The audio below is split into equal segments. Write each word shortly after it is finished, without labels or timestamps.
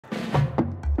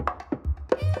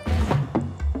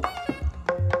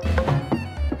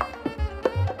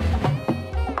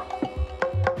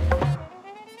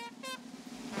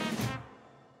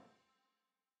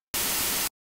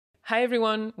Hi,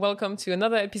 everyone. Welcome to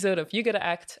another episode of You Gotta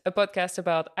Act, a podcast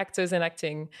about actors and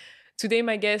acting. Today,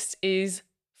 my guest is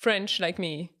French like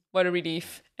me. What a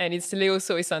relief. And it's Léo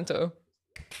Soesanto.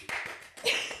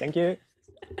 Thank you.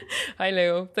 Hi,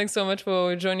 Léo. Thanks so much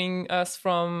for joining us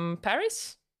from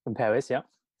Paris. From Paris, yeah.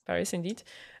 Paris, indeed.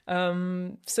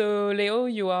 So,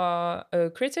 Léo, you are a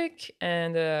critic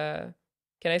and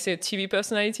can I say a TV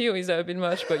personality, or is that a bit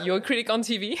much? But you're a critic on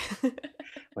TV.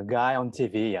 A guy on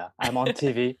TV, yeah. I'm on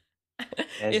TV.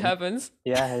 It happens.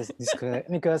 Yeah, as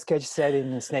Nicolas Cage said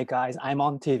in Snake Eyes, I'm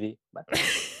on TV. But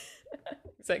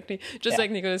exactly, just like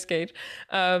Nicolas Cage.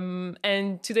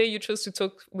 And today you chose to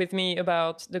talk with me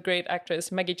about the great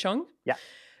actress Maggie Cheung. Yeah.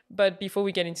 But before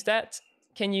we get into that,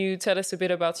 can you tell us a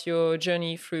bit about your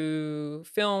journey through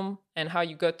film and how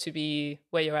you got to be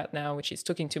where you're at now, which is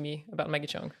talking to me about Maggie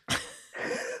Cheung?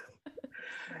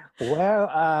 Well,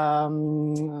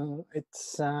 I'm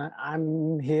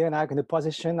here now in a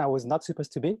position I was not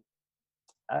supposed to be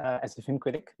as a film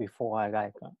critic. Before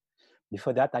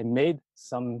that, I made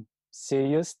some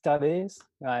serious studies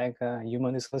like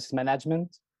human resources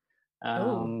management,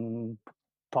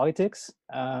 politics,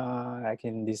 like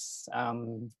in this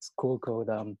school called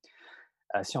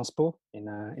Sciences Po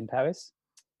in Paris.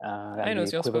 Like I know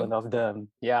the equivalent of the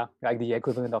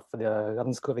equivalent of the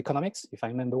London School of Economics, if I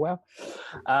remember well.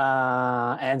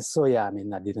 And so I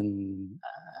didn't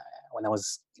when I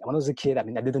was a kid. I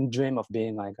didn't dream of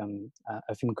being like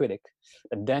a film critic.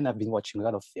 But then I've been watching a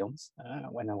lot of films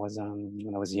when I was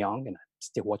young, and I'm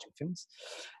still watching films.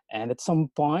 And at some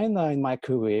point in my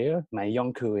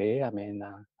young career,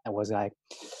 I was like,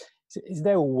 is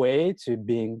there a way to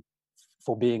being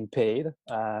paid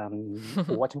for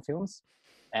watching films?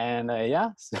 And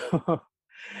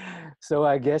so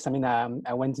I guess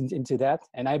I went into that,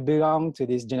 and I belong to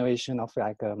this generation of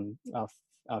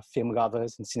film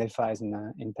lovers and cinephiles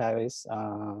in Paris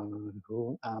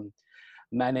who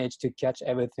managed to catch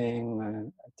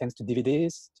everything thanks to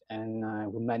DVDs, and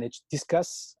who managed to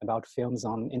discuss about films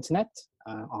on internet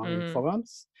on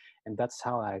forums, and that's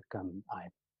how I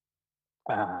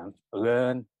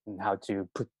learn how to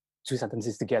put two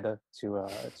sentences together to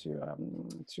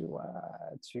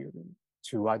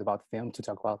write about film, to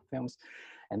talk about films,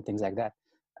 and things like that.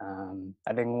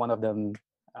 I think one of the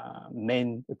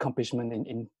main accomplishment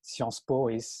in Sciences Po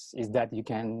is that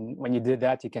when you do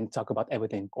that, you can talk about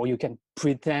everything, or you can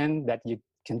pretend that you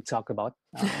can talk about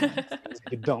things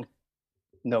you don't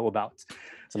know about.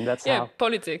 So that's how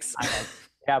politics.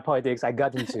 Politics I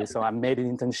got into. So I made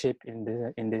an internship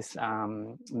in this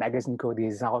magazine called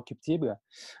Les Inrecuptibles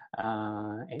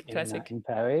in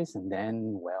Paris, and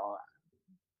then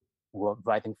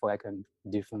writing for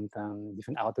different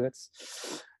outlets.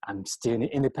 I'm still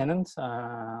independent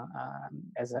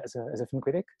as a film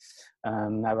critic. I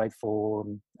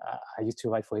used to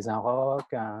write for Les Inroc,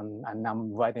 and now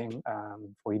I'm writing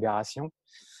for Libération.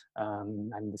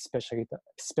 I'm the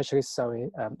specialist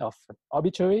of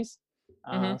obituaries.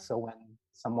 So when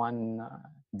someone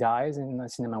dies in the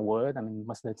cinema world,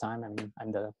 most of the time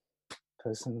I'm the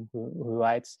person who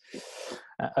writes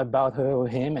about her or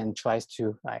him and tries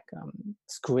to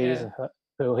squeeze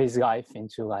his life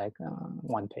into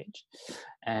one page.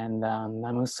 And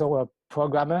I'm also a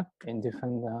programmer in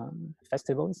different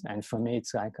festivals, and for me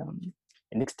it's like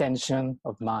an extension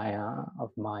of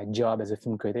my job as a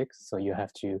film critic. So you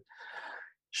have to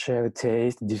share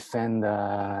taste, defend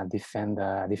different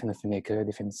filmmaker,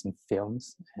 different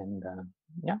films, and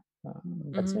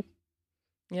that's it.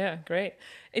 Yeah, great.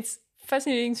 It's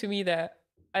fascinating to me that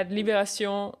at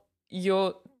Libération,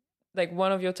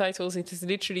 one of your titles, it is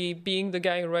literally being the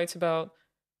guy who writes about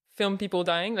film people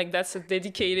dying. Like, that's a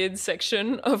dedicated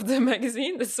section of the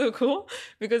magazine. That's so cool,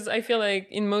 because I feel like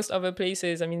in most other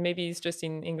places, maybe it's just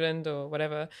in England or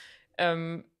whatever,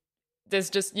 there's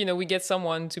just, we get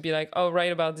someone to be like, oh,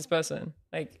 write about this person.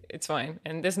 Like, it's fine.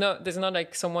 And there's not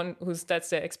like someone that's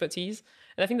their expertise.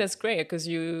 And I think that's great, because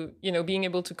being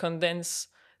able to condense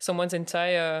someone's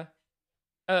entire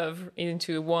oeuvre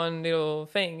into one little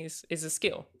thing is a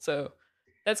skill. So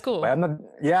that's cool. Well, I'm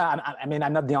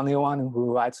not the only one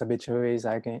who writes obituaries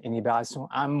like in Libération.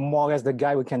 I'm more or less the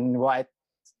guy who can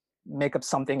make up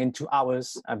something in 2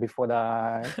 hours before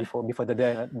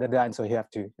the deadline. So you have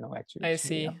to,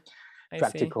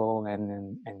 practical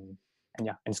and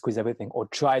squeeze everything, or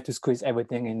try to squeeze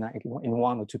everything in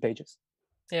 1 or 2 pages.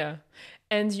 Yeah.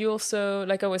 And you also,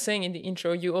 like I was saying in the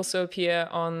intro, you also appear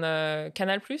on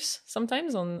Canal Plus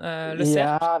sometimes on Le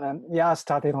Cercle. I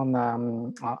started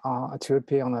to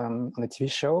appear on a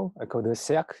TV show called Le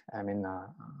Cercle.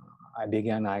 I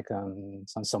began like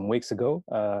some weeks ago,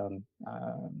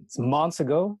 some months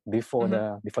ago, before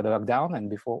the lockdown and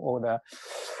before all the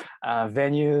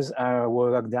venues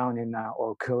were locked down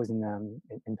or closed in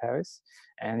Paris.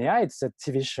 And yeah, it's a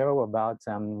TV show about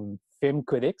film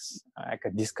critics like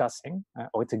discussing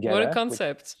all together. What a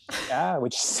concept!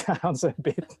 Which sounds a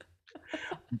bit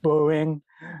boring,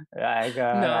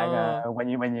 when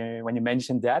you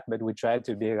mentioned that, but we try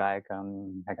to be like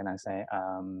how can I say,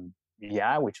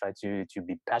 we try to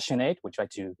be passionate. We try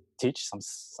to teach some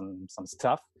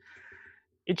stuff.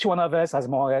 Each one of us has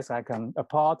more or less like a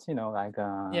part,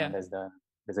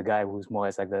 there's a guy who's more or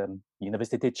less like the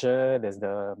university teacher. There's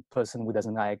the person who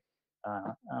doesn't like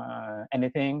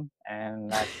anything,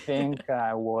 and I think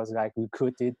I was like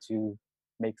recruited to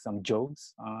make some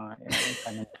jokes.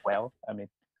 Well, I mean,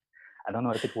 I don't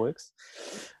know if it works.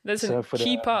 That's a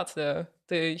key part, though.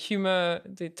 The humor,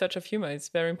 the touch of humor, is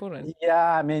very important.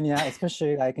 Yeah, I mean, yeah,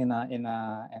 especially like in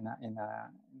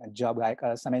a job like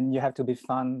us. I mean, you have to be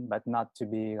fun, but not to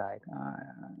be like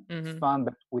fun,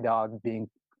 but without being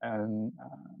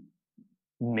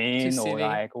mean or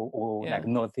like like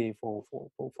naughty for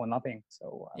nothing.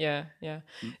 So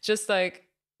just like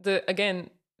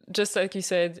just like you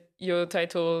said, your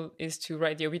title is to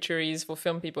write the obituaries for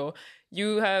film people.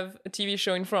 You have a TV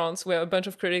show in France where a bunch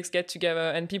of critics get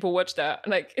together and people watch that.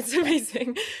 Like, it's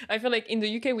amazing. I feel like in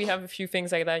the UK we have a few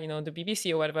things like that, the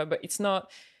BBC or whatever, but it's not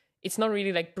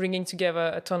really like bringing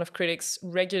together a ton of critics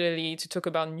regularly to talk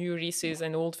about new releases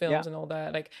and old films and all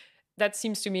that. Like, that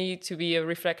seems to me to be a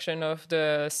reflection of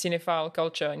the cinephile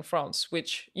culture in France,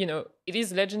 which, it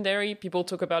is legendary. People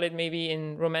talk about it maybe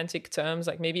in romantic terms,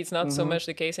 like maybe it's not so much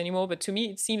the case anymore. But to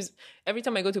me, it seems every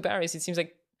time I go to Paris, it seems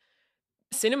like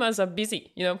cinemas are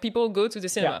busy. People go to the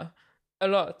cinema a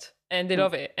lot and they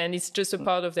love it. And it's just a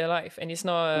part of their life. And it's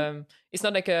not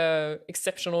like a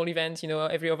exceptional event,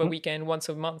 every other weekend, once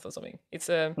a month or something. It's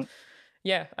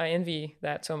I envy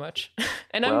that so much.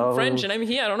 And I'm French and I'm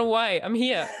here. I don't know why. I'm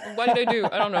here. What did I do?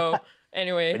 I don't know.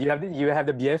 Anyway. But you have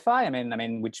the BFI, I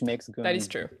mean, which makes that is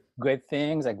true. Great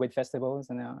things, like great festivals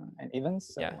and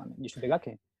events. So, I mean, you should be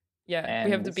lucky. Yeah, and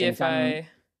we have the BFI.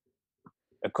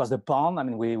 Across the pond, I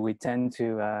mean, we tend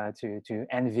to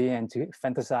envy and to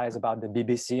fantasize about the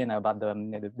BBC and about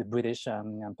the British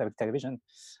public television,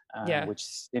 which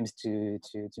seems to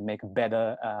make a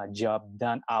better job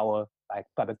than our like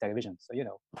public television. So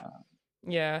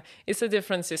it's a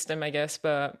different system, I guess,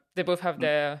 but they both have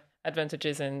their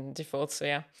advantages and defaults. So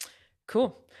yeah,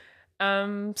 cool.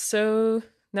 So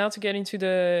now to get into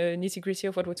the nitty-gritty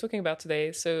of what we're talking about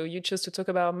today. So you chose to talk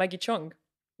about Maggie Cheung.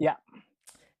 Yeah.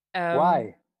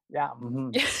 Why? Yeah.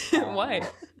 Why?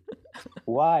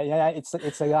 Why? Yeah,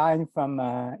 it's a line from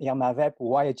IRMA.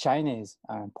 Why a Chinese?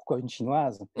 Pourquoi une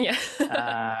chinoise? Yeah.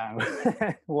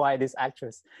 Why this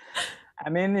actress? I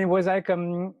mean, it was like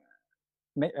some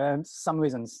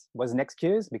reasons was an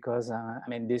excuse because I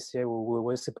mean, this year we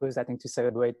were supposed, I think, to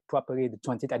celebrate properly the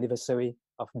 20th anniversary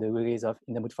of the release of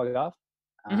In the Mood for Love.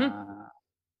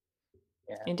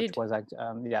 Indeed. Which was like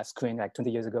screened like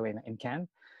 20 years ago in Cannes,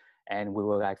 and we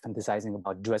were like fantasizing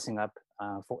about dressing up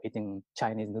for eating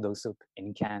Chinese noodle soup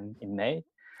in Cannes in May.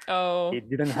 Oh, it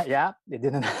didn't. It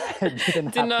didn't.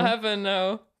 Did not happen.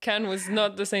 No, Cannes was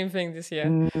not the same thing this year.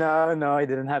 No, it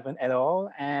didn't happen at all.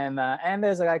 And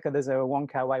there's a Wong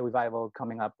Kar-wai revival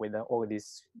coming up with all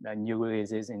these new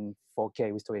releases in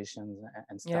 4K restorations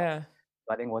and stuff. Yeah,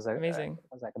 but I think it was amazing. It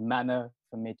was like a manner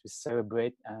for me to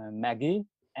celebrate Maggie.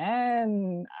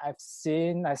 And I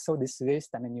saw this list.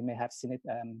 I mean, you may have seen it.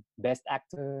 Best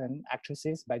actor and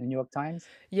actresses by the New York Times.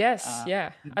 Yes,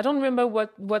 I don't remember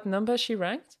what number she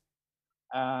ranked.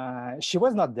 She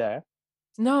was not there.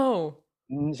 No.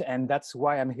 And that's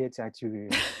why I'm here to actually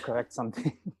correct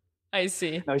something. I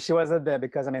see. No, she wasn't there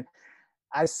because I mean,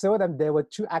 I saw that there were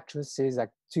two actresses,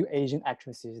 like two Asian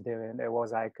actresses. There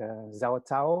was like Zhao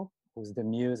Tao, who's the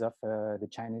muse of the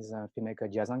Chinese filmmaker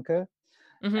Jia Zhangke.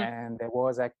 And there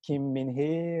was like Kim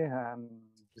Min-hee,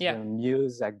 the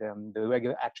muse, like the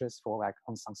regular actress for like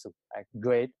Hong Sang-soo, like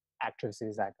great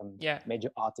actresses, like major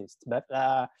artists. But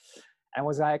I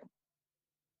was like,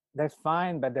 they're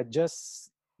fine, but they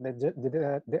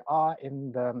are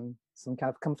in some kind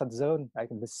of comfort zone,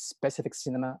 like in the specific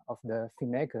cinema of the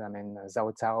filmmaker. I mean,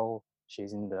 Zhao Tao,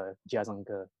 she's in the Jia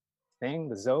Zhangke thing,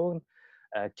 the zone.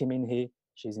 Kim Min-hee,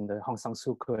 she's in the Hong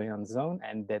Sang-soo Korean zone,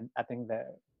 and then I think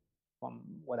that. From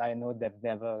what I know, they've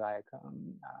never like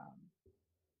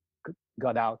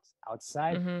got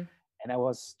outside. And I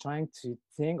was trying to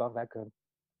think of like a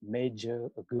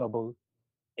global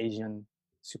Asian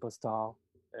superstar,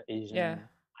 Asian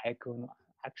icon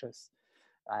actress,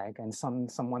 like, and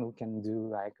someone who can do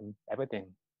like everything.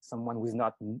 someone who's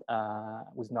not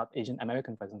Asian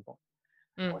American, for example.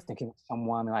 I was thinking of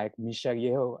someone like Michelle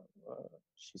Yeoh.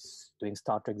 She's doing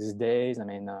Star Trek these days. I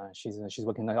mean, she's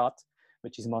working a lot,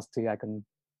 but she's mostly like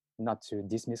not to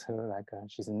dismiss her, like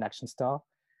she's an action star.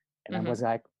 And I was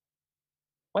like,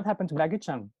 what happened to Maggie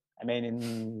Cheung? I mean,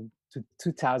 in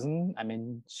 2000, I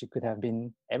mean, she could have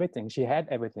been everything. She had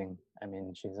everything. I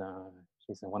mean, she's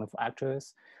a wonderful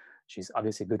actress. She's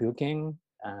obviously good looking.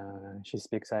 She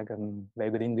speaks like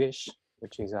very good English,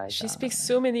 which is like she speaks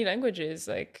so many languages.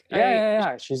 Like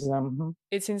yeah. She's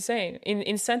it's insane.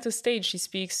 In center stage, she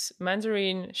speaks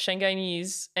Mandarin,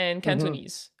 Shanghainese, and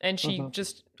Cantonese, and she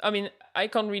just. I mean, I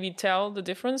can't really tell the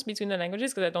difference between the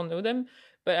languages because I don't know them.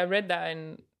 But I read that,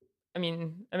 and I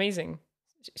mean, amazing.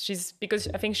 She's because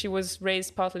I think she was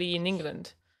raised partly in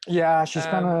England. Yeah, she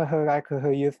spent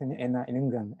her youth in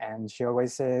England, and she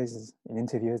always says in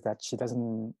interviews that she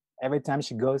doesn't. Every time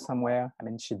she goes somewhere, I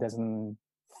mean, she doesn't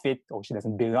fit or she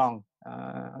doesn't belong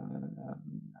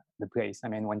the place. I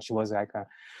mean, when she was like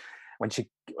when she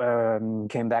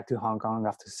came back to Hong Kong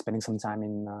after spending some time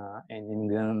in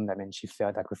England, I mean, she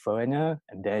felt like a foreigner,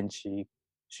 and then she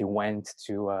went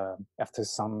to after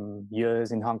some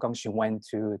years in Hong Kong, she went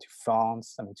to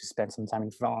France. I mean, to spend some time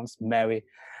in France, marry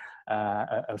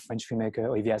a French filmmaker,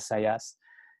 Olivier Assayas,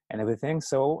 and everything.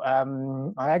 So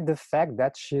I like the fact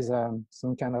that she's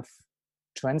some kind of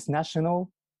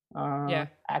transnational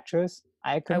actress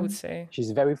icon. I would say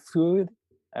she's very fluid.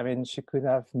 I mean, she could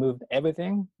have moved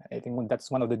everything. I think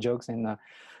that's one of the jokes in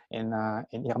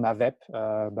IRMA VEP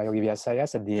by Olivier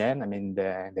Assayas at the end. I mean,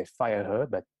 they fire her,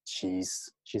 but she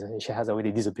has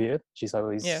already disappeared. She's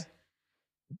always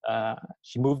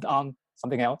she moved on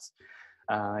something else.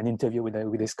 An interview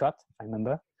with Scott, if I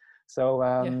remember. So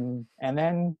and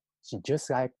then she just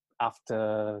like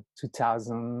after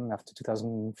 2000, after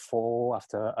 2004,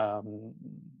 after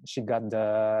she got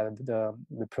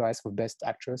the prize for Best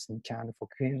Actress in Cannes for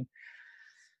Queen,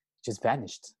 just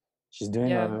vanished. She's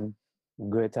doing a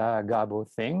Greta Garbo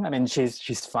thing. I mean,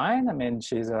 she's fine. I mean,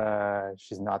 she's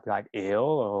not like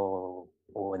ill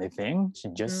or anything. She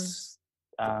just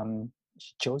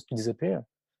she chose to disappear.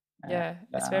 Yeah,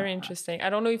 it's very interesting. I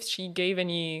don't know if she gave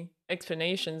any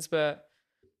explanations, but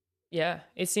yeah,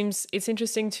 it's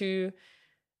interesting to.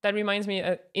 That reminds me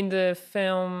in the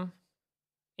film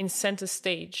in Center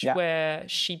Stage where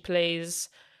she plays.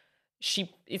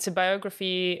 It's a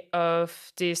biography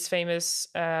of this famous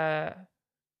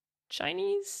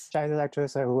Chinese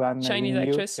actress Chinese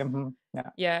actress.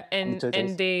 Yeah, and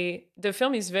the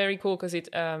film is very cool because it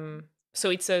so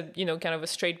it's a kind of a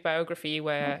straight biography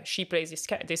where she plays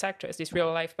this actress, this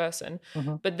real life person,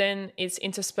 but then it's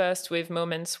interspersed with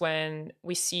moments when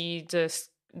we see the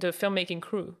filmmaking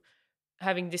crew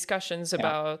having discussions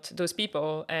about those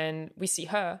people, and we see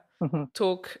her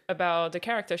talk about the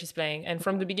character she's playing. And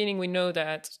from the beginning, we know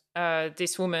that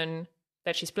this woman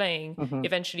that she's playing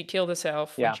eventually killed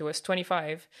herself when she was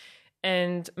 25,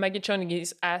 and Maggie Cheung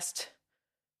is asked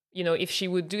if she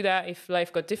would do that if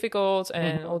life got difficult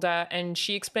and all that. And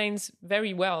she explains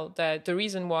very well that the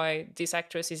reason why this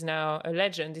actress is now a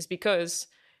legend is because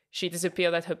she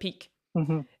disappeared at her peak.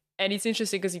 And it's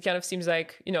interesting because it kind of seems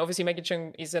like, obviously Maggie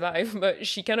Cheung is alive, but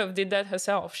she kind of did that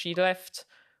herself. She left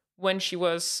when she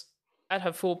was at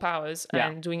her full powers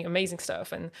and doing amazing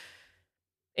stuff. And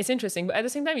it's interesting. But at the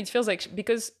same time, it feels like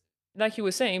because, like you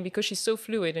were saying, because she's so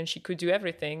fluid and she could do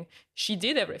everything, she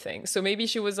did everything. So maybe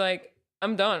she was like,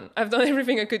 I'm done. I've done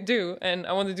everything I could do, and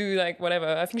I want to do like whatever.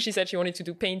 I think she said she wanted to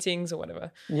do paintings or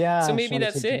whatever. Yeah. So maybe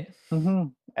that's it.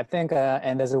 I think,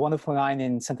 and there's a wonderful line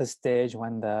in Center Stage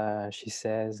when she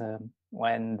says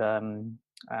when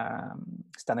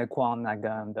Stanley Kwan, like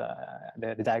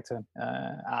the director,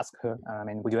 asked her, I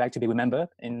mean, would you like to be remembered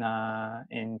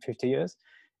in 50 years?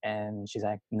 And she's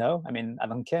like, no. I mean, I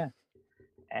don't care.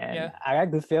 And I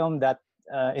like the film that.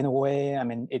 In a way, I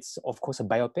mean, it's of course a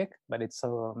biopic, but it's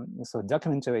a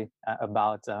documentary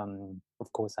about,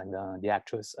 of course, like the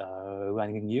actress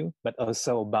running you, but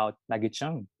also about Maggie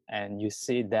Cheung. And you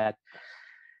see that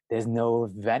there's no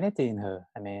vanity in her.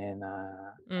 I mean,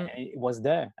 it was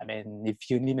there. I mean, if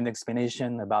you need an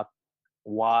explanation about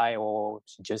why or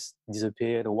she just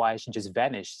disappeared or why she just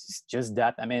vanished, it's just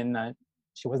that. I mean,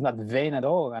 she was not vain at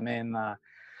all. I mean.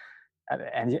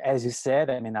 And as you said,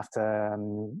 I mean, after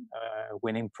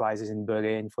winning prizes in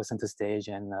Berlin for Center Stage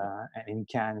and in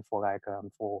Cannes for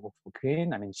for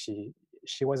Queen, I mean,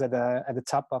 she was at the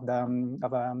top of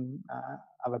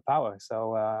her power.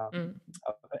 So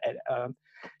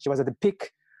she was at the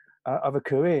peak of her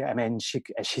career. I mean, she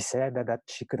said that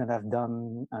she couldn't have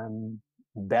done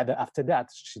better after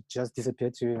that. She just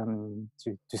disappeared to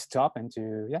stop and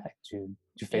to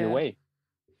fade away.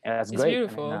 Yeah, that's It's great.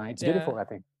 beautiful. It's Yeah. beautiful, I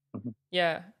think. Mhm.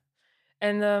 Yeah.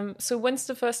 And so when's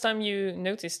the first time you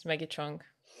noticed Maggie Cheung?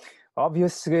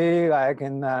 Obviously, like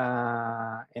in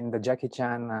the Jackie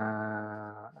Chan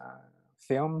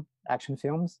action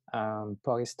films,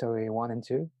 Police Story 1 and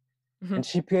 2. Mhm. And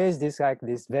she plays this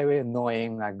very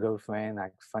annoying like girlfriend,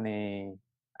 like funny,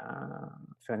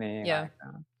 Yeah.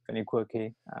 funny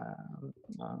quirky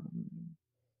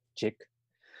chick.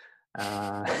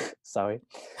 Sorry.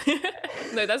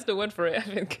 No, that's the word for it, I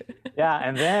think. Yeah,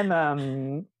 and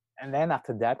then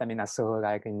after that, I mean, I saw her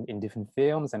like in different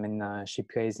films. I mean, she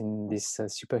plays in this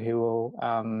superhero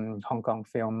Hong Kong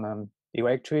film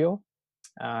Electrio.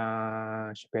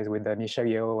 She plays with Michelle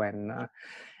Yeoh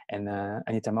and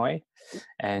Anita Mui,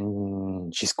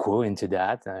 and she's cool into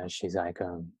that. She's like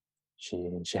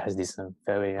she has this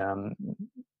very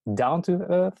down to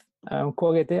earth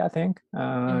quality. I think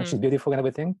she's Mhm. beautiful and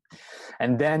everything.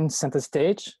 And then center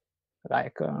stage,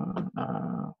 like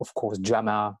of course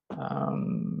drama,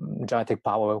 dramatic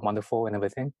power, wonderful and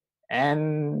everything.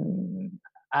 And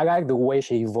I like the way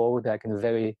she evolved, like in a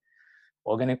very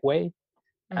organic way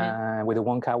Mhm. with the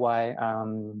Wong Kar-wai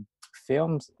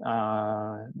films.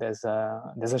 There's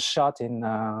a shot in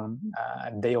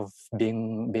Day of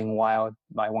Being Wild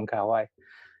by Wong Kar-wai.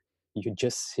 You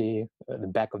just see the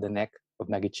back of the neck of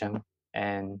Maggie Cheung,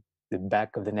 and the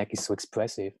back of the neck is so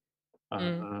expressive,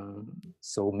 Mm.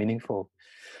 so meaningful.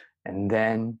 And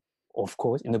then, of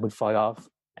course, In the Mood for Love,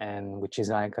 and which is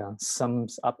like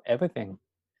sums up everything.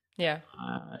 Yeah.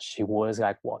 She wears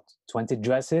like what 20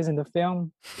 dresses in the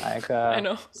film, like I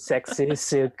know. sexy,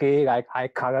 silky, like high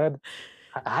colored.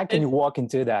 How can And you walk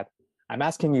into that? I'm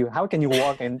asking you, how can you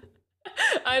walk in?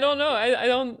 I don't know. I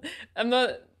don't. I'm not.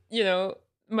 You know,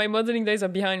 my modeling days are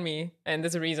behind me, and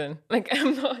there's a reason. Like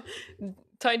I'm not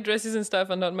tight dresses and stuff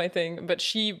are not my thing, but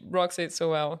she rocks it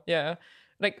so well. Yeah,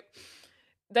 like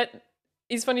that.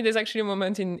 It's funny. There's actually a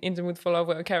moment in The Mood for Love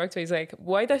where a character is like,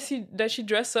 "Why does she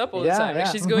dress up all the Yeah, time? Like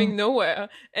yeah. she's going nowhere."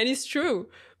 And it's true.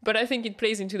 But I think it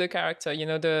plays into the character. You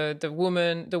know, the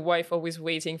woman, the wife, always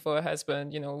waiting for her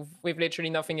husband. You know, with literally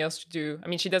nothing else to do. I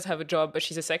mean, she does have a job, but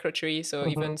she's a secretary, so Mm-hmm.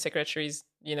 even secretaries,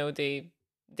 you know, they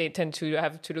tend to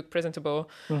have to look presentable.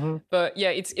 Mm-hmm. But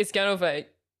yeah, it's kind of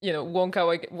like, you know, Wong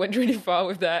Kar-wai went really far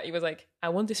with that. He was like, I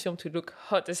want this film to look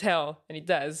hot as hell, and it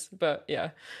does. But yeah,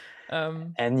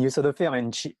 And you saw the film,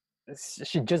 and she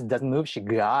just doesn't move. She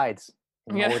glides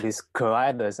in yeah, all these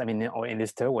corridors. I mean, or in these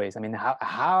stairways. I mean, how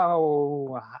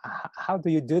do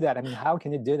you do that? I mean, how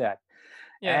can you do that?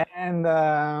 yeah, And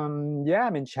yeah,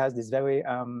 I mean, she has this very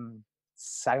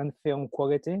silent film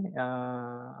quality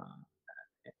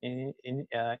in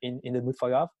the Mood for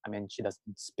Love. I mean, she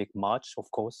doesn't speak much, of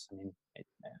course. I mean,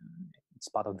 it's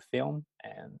part of the film,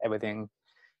 and everything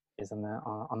is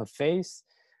on the face.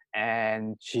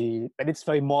 And but it's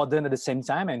very modern at the same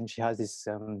time, and she has this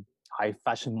high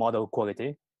fashion model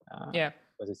quality. yeah,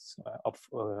 Because it's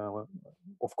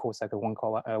of course like a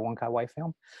Wong Kar-wai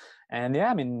film. And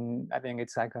yeah, I mean, I think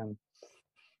it's like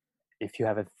if you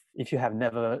have if you have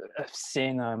never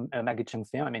seen a Maggie Cheung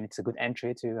film, I mean, it's a good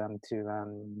entry to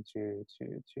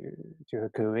her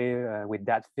career with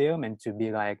that film, and to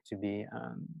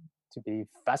be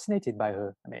fascinated by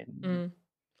her. I mean, mm,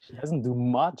 she doesn't do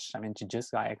much. I mean, she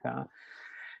just like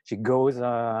she goes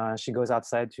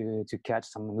outside to catch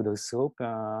some noodle soup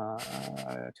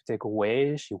to take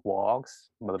away. She walks,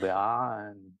 blah blah, blah,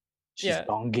 and she's yeah,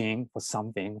 longing for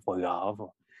something, for love,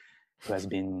 who has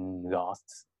been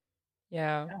lost.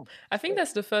 yeah. Yeah, I it's think great.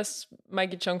 that's the first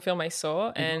Maggie Cheung film I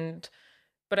saw, Mm-hmm. and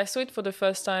but I saw it for the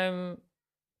first time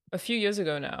a few years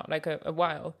ago now, like a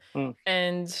while, Mm.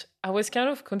 and I was kind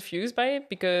of confused by it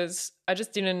because I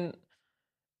just didn't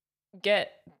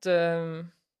get the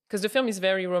because the film is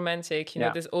very romantic. You know,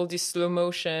 Yeah. there's all this slow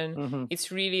motion. Mm-hmm.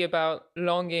 It's really about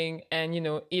longing and, you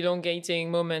know, elongating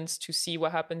moments to see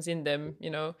what happens in them.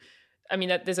 You know, I mean,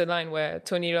 there's a line where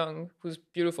Tony Leung, who's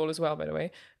beautiful as well, by the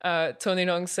way, Tony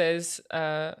Leung says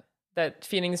that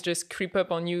feelings just creep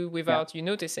up on you Yeah. without you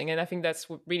noticing, and I think that's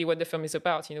really what the film is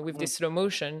about. You know, with this slow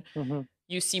motion, Mm-hmm.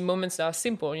 you see moments that are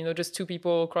simple, you know, just two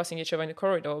people crossing each other in a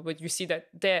corridor, but you see that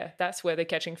that's where they're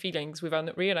catching feelings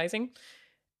without realizing.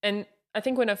 And I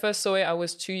think when I first saw it, I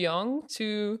was too young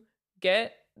to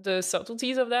get the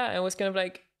subtleties of that. I was kind of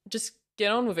like, just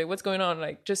get on with it. What's going on?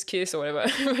 Like, just kiss or whatever.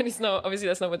 But it's not, obviously,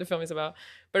 that's not what the film is about.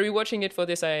 But rewatching it for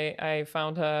this, I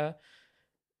found her,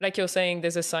 like you're saying,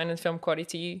 there's a silent film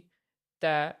quality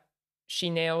that she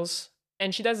nails.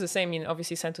 And she does the same in,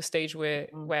 obviously, Center Stage,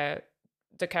 where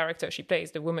the character she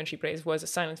plays, the woman she plays, was a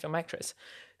silent film actress.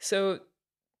 So,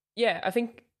 yeah, I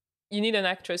think you need an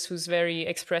actress who's very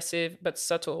expressive but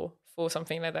subtle for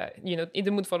something like that. You know, In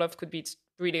the Mood for Love could be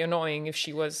really annoying if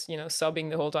she was, you know, sobbing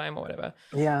the whole time or whatever.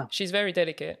 Yeah. She's very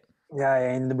delicate.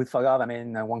 Yeah, in the Mood for Love, I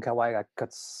mean, Wong Kar-wai like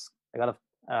cuts a lot of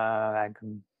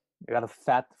a lot of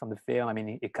fat from the film. I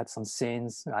mean, it cuts some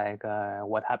scenes like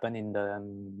what happened in the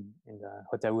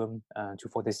hotel room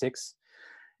 246.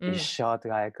 He shot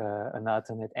like an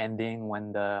alternate ending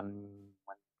when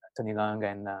when Tony Leung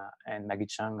and Maggie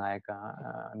Cheung like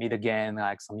meet again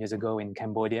like some years ago in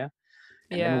Cambodia.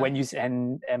 And then when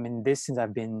and I mean, these scenes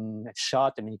have been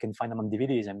shot. I mean, you can find them on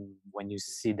DVDs, and when you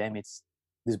see them, it's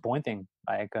disappointing.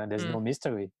 Like there's no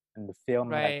mystery, and the film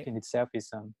like in itself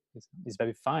is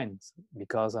very fine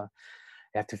because you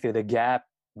have to fill the gap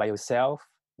by yourself.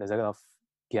 There's a lot of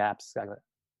gaps,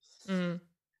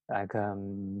 like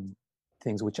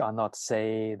things which are not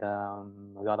said, a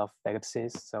lot of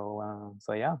ellipses. So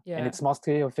yeah, and it's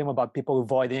mostly a film about people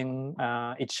avoiding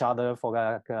each other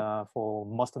for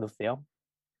most of the film.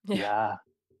 Yeah,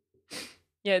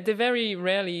 they're very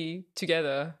rarely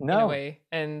together in a way,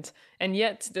 and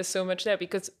yet there's so much there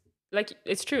because, like,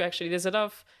 it's true actually. There's a lot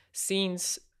of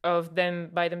scenes of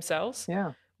them by themselves,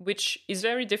 which is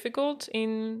very difficult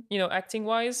in, you know, acting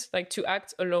wise. Like, to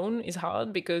act alone is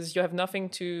hard because you have no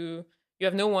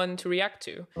one to react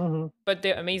to. But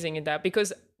they're amazing in that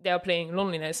because they are playing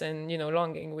loneliness and, you know,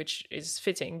 longing, which is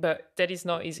fitting, but that is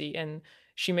not easy, and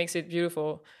she makes it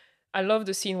beautiful. I love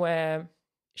the scene where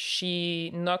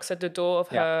she knocks at the door of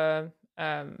her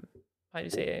how do you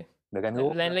say, the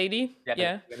landlady?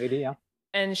 Landlady,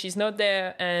 and she's not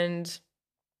there, and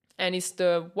it's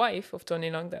the wife of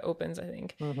Tony Leung that opens, I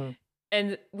think.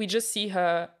 And we just see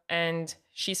her, and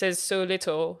she says so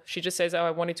little. She just says, "Oh,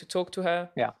 I wanted to talk to her."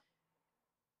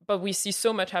 But we see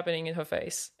so much happening in her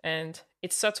face, and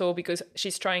it's subtle because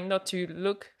she's trying not to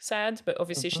look sad, but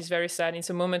obviously she's very sad. It's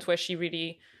a moment where she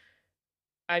really,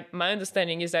 my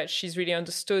understanding is that she's really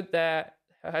understood that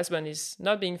her husband is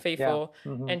not being faithful,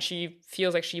 and she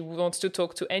feels like she wants to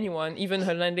talk to anyone, even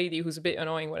her landlady who's a bit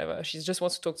annoying, whatever. She just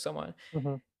wants to talk to someone.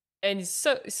 And it's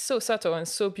so subtle and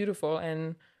so beautiful,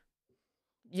 and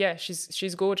yeah,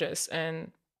 she's gorgeous.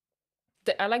 And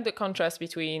I like the contrast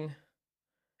between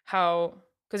how,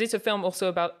 because it's a film also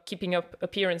about keeping up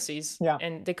appearances,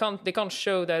 and they can't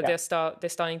show that they're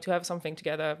starting to have something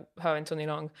together, her and Tony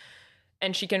Leung.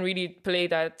 And she can really play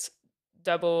that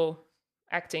double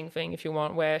acting thing, if you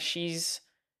want, where she's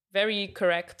very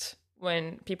correct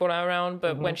when people are around,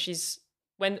 but when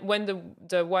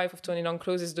the wife of Tony Leung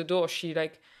closes the door, she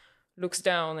like looks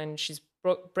down and she's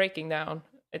breaking down.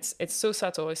 It's so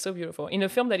subtle, it's so beautiful. In a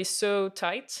film that is so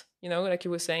tight, you know, like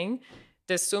you were saying,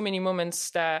 there's so many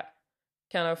moments that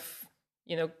kind of,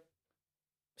 you know,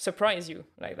 surprise you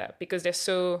like that because they're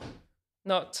so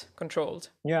not controlled.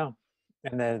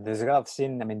 And there's a lot of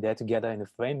scenes, I mean, they're together in the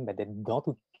frame, but they don't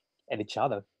look at each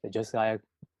other. They're just like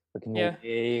looking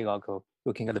away, like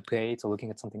looking at the plates or looking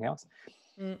at something else.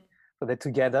 So they're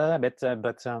together,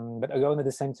 but alone at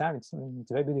the same time. It's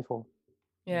very beautiful.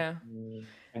 And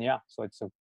so it's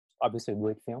obviously a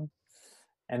great film.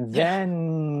 And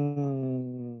then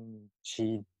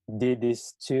she did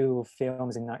these 2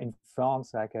 films in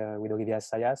France, like with Olivia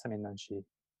Assayas. I mean,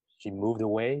 she moved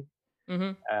away.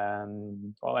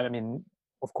 Well, I mean,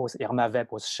 of course, IRMA Web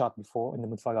was shot before In the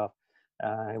Mood for Love.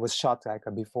 It was shot like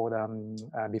before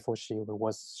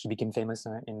she became famous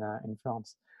in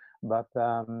France. But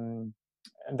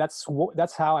that's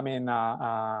how, I mean,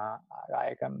 I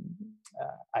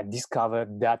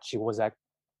discovered that she was like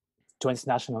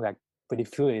transnational, like pretty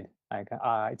fluid. Like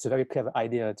it's a very clever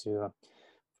idea to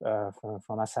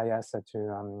from Assayas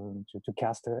to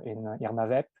cast her in IRMA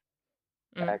Web.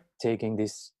 Like taking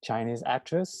this Chinese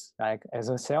actress like as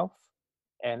herself,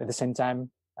 and at the same time,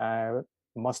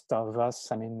 most of us,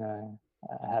 I mean,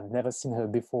 have never seen her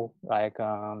before, like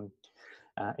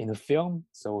in a film.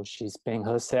 So she's playing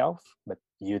herself, but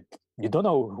you don't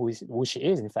know who she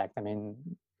is. In fact, I mean,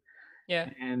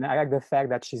 and I like the fact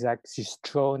that she's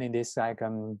thrown in this like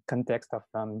context of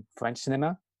French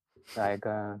cinema, like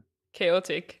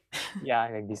chaotic.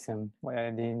 Like this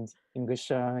the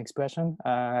English expression,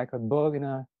 like a bug in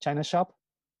a china shop.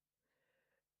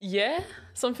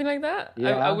 Something like that.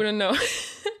 I wouldn't know.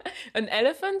 An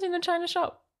elephant in a china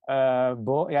shop.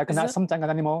 Bull. Sometimes an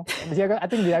animal. I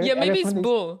think maybe it's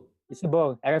bull. It's a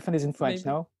bull. Elephant is in French, maybe.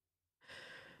 No?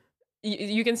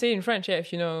 You can say it in French,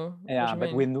 if you know. Yeah,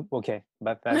 but we know. Okay,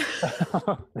 but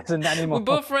there's an animal. We're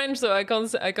both French, so I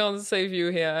can't save you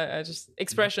here. I just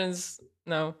expressions.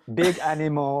 No. Big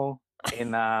animal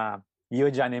in a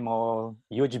huge animal,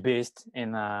 huge beast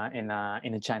in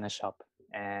a china shop,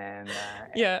 and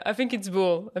I think it's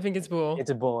bull. It's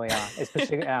a bull,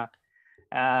 especially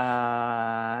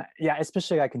Yeah,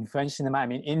 especially like in French cinema. I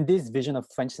mean, in this vision of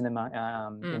French cinema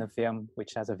in a film,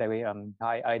 which has a very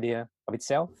high idea of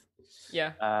itself.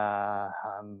 Yeah.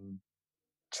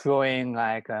 Throwing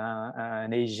like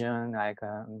an Asian, like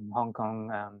Hong Kong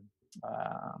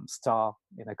star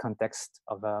in a context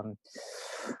of a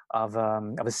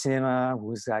cinema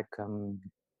who's like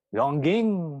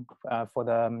longing for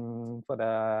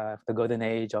the golden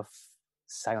age of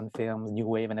silent films, new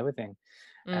wave, and everything.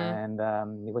 And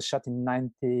it was shot in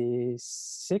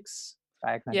 96,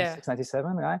 like 96,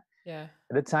 97, right? Yeah.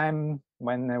 At the time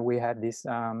when we had this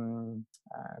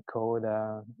code,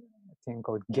 thing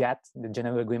called GATT, the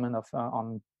General Agreement of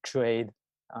on Trade.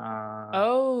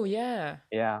 Oh yeah.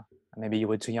 Yeah, maybe you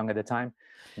were too young at the time,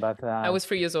 but I was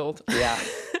 3 years old. Yeah,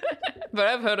 but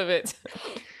I've heard of it.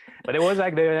 But it was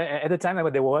like at the time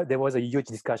there was a huge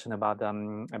discussion about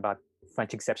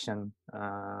French exception,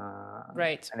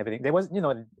 right, and everything. There was,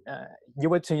 you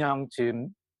were too young to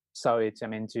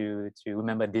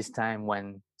remember this time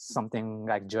when something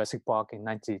like Jurassic Park in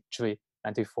 93,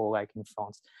 94, like in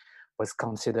France, was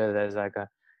considered as like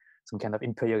some kind of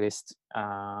imperialist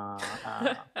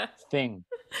thing.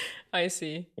 I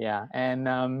see. Yeah, and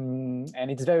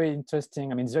it's very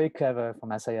interesting. I mean, it's very clever from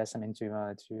Asayas. I mean,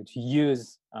 to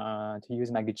use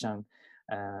Maggie Cheung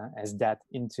as that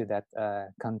into that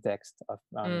context of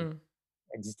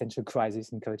existential crisis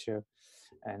in culture,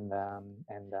 and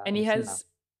he has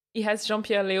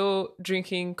Jean-Pierre Léo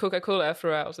drinking Coca-Cola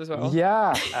throughout as well.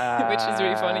 Yeah, which is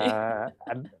really funny.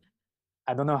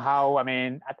 I don't know how. I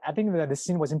mean, I think that the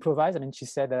scene was improvised. I mean, she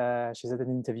said in an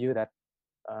interview that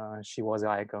she was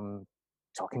like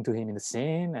talking to him in the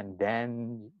scene, and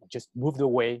then just moved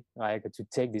away like to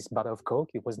take this bottle of Coke.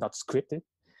 It was not scripted.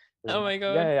 Oh my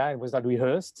god! Yeah, it was not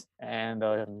rehearsed. And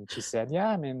she said, yeah,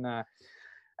 I mean,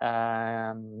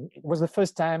 it was the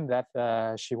first time that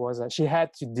she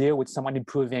had to deal with someone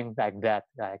improving like that,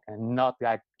 like not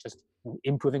like just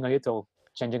improving a little,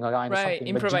 changing a line or something,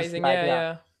 improvising, but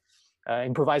just like,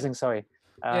 improvising. Sorry.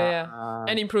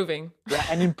 And improving. Yeah,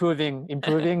 and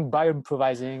improving by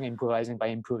improvising by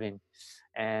improving.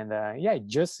 And it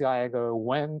just like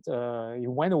he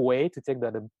went away to take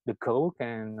the Coke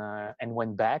and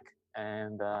went back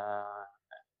and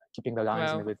keeping the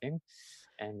lines and everything.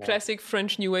 And classic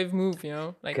French new wave move,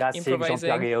 like classic improvising.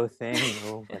 Jean-Pierre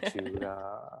thing,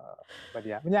 but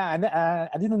yeah, and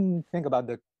I didn't think about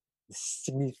the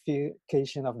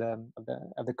signification of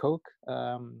the Coke,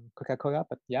 Coca-Cola,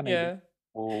 but yeah, maybe. Yeah.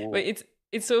 But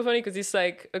it's so funny because it's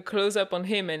like a close up on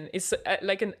him, and it's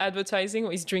like an advertising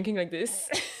where he's drinking like this.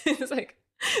 It's like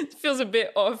it feels a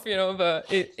bit off,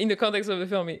 but in the context of the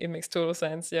film, it makes total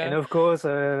sense. Yeah. And of course,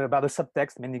 about the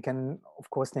subtext, I mean, you can of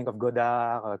course think of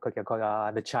Godard,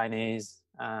 Coca-Cola, the Chinese,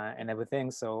 and everything.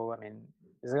 So I mean,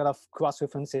 there's a lot of cross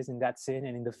references in that scene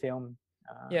and in the film.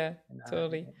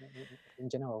 Totally. In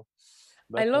general.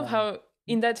 But, I love how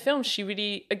in that film she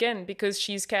really, again, because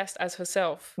she's cast as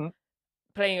herself,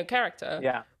 playing a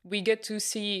character, we get to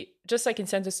see, just like in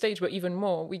Center Stage, but even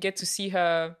more, we get to see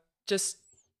her just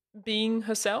being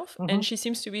herself, and she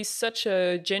seems to be such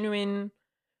a genuine,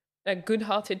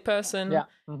 good-hearted person.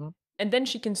 And then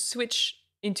she can switch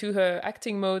into her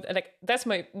acting mode, and like that's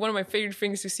one of my favorite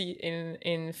things to see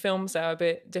in films that are a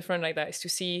bit different like that, is to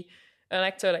see an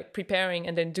actor like preparing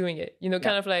and then doing it,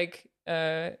 kind of like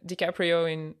DiCaprio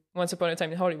in Once Upon a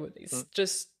Time in Hollywood. It's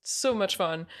just so much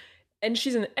fun, and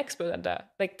she's an expert at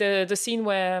that. Like the scene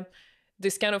where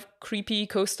this kind of creepy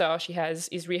co-star she has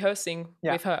is rehearsing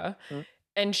with her,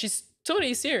 and she's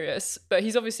totally serious, but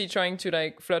he's obviously trying to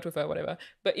like flirt with her, whatever.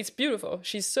 But it's beautiful.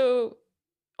 She's so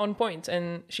on point,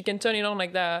 and she can turn it on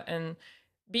like that. And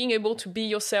being able to be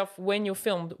yourself when you're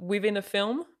filmed within a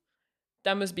film,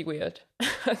 that must be weird,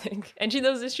 I think. And she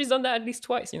does this. She's done that at least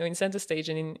twice, in Center Stage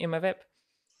and in IRMA VEP.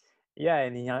 Yeah,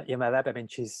 and in IRMA VEP, I mean,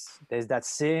 there's that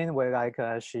scene where like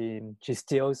she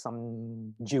steals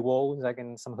some jewels like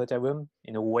in some hotel room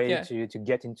in a way to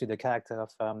get into the character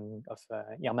of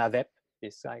IRMA VEP.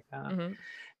 This like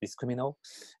this criminal,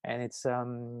 and it's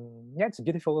it's a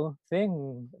beautiful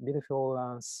thing,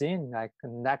 beautiful scene, like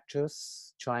an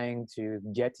actress trying to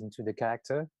get into the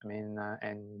character. I mean,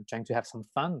 and trying to have some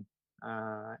fun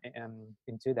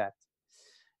into that.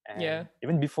 And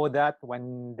even before that,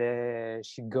 when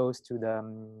she goes to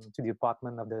the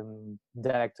apartment of the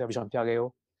director Jean-Pierre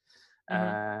Léo,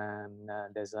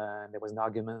 there was an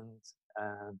argument.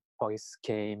 Police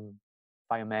came,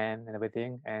 fireman and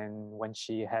everything. And when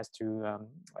she has to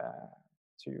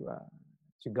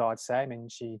go outside,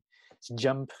 and she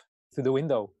jumped through the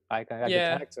window like the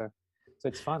character. So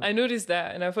it's fun. I noticed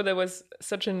that, and I thought that was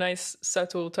such a nice,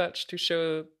 subtle touch to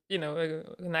show,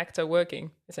 an actor working,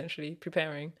 essentially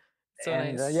preparing. So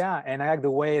And nice. yeah, and I like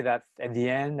the way that at the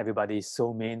end everybody is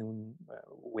so mean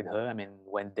with her. I mean,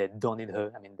 when they don't need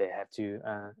her, I mean, they have to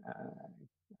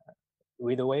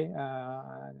read away.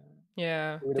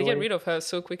 Yeah, Read they get away. rid of her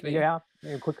so quickly. Yeah,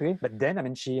 quickly. But then, I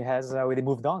mean, she has already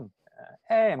moved on.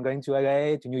 Hey, I'm going to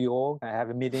LA, to New York. I have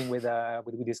a meeting with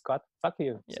Ridley Scott. Fuck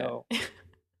you. Yeah. So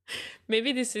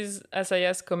maybe this is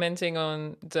Asayas commenting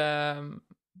on the,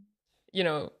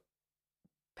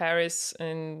 Paris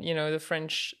and the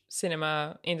French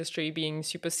cinema industry being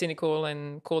super cynical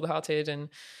and cold-hearted, and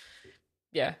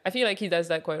yeah, I feel like he does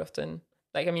that quite often.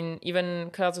 Like, I mean, even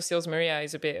Carlos Sils Maria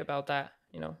is a bit about that.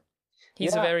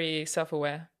 He's yeah, very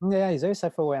self-aware. yeah, he's very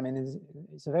self-aware. I mean,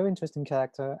 he's a very interesting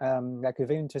character, like a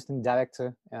very interesting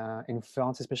director in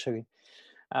France, especially.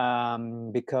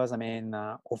 Because I mean,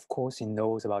 of course, he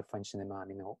knows about French cinema. I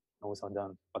mean, knows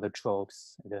all the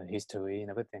tropes, the history, and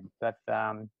everything. But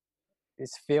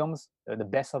his films, the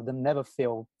best of them, never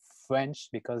feel French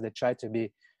because they try to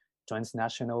be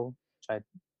transnational,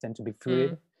 tend to be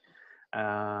fluid.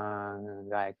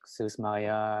 Like Sils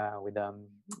Maria with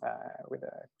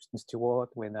Kristen Stewart,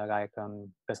 with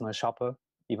Personal Shopper,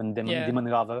 even Demon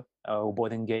Lover, or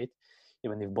Boarding Gate,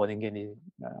 even if Boarding Gate is,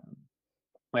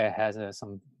 where it has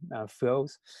some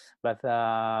flows, but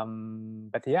yeah,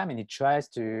 I mean, he tries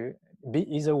to be.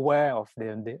 He's aware of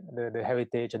the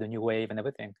heritage of the new wave and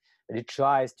everything, but he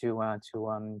tries to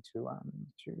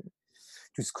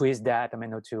squeeze that. I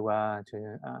mean, to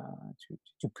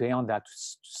play on that, to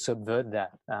subvert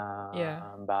that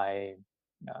by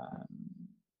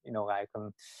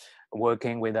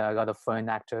working with a lot of foreign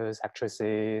actors,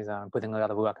 actresses, putting a lot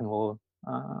of rock and roll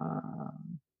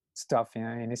stuff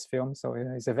in his film. So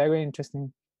he's a very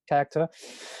interesting character,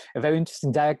 a very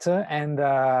interesting director, and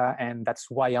that's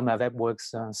why IRMA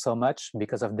works so much,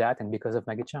 because of that and because of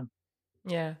Maggie Cheung.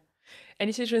 Yeah, and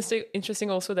it's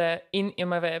interesting also that in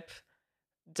IRMA,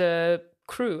 the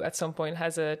crew at some point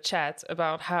has a chat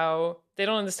about how they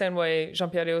don't understand why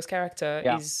Jean-Pierre Léo's character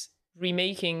is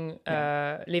remaking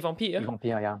Les Vampires. Les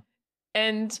Vampires, yeah.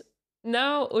 And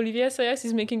now Olivier Assayas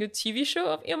is making a TV show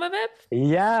of IRMA.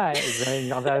 Yeah, it's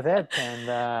IRMA, and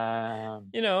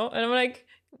and I'm like,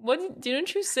 what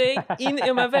didn't you say in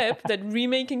IRMA that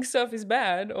remaking stuff is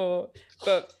bad?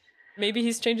 But maybe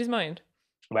he's changed his mind.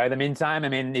 Well, in the meantime, I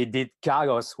mean, he did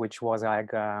Carlos, which was a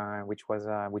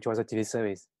TV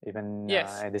series. Even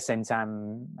at the same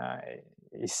time,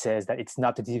 he says that it's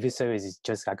not a TV series; it's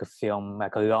just like a film,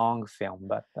 like a long film.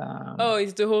 But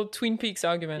it's the whole Twin Peaks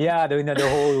argument. Yeah, the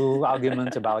whole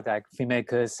argument about like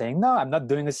filmmakers saying, "No, I'm not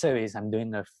doing a series. I'm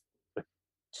doing a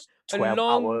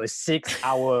 12-hour,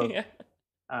 6-hour." Yeah.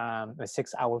 A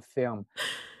 6-hour film.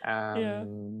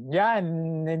 And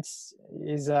it's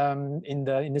in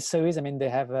the series. I mean, they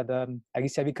have the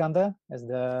Alicia Vikander as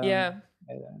the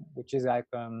which is like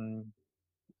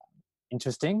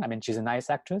interesting. I mean, she's a nice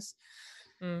actress.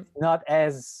 Not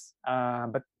as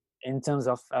but in terms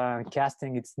of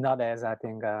casting, it's not as, I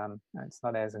think, it's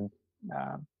not as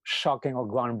shocking or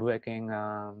groundbreaking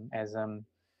as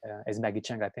Maggie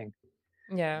Cheung, I think.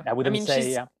 Yeah, I wouldn't say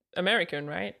she's American,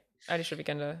 right? Alicia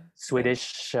Vikander.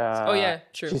 Swedish. True.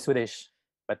 She's Swedish,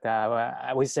 but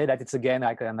I would say that it's again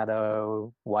like another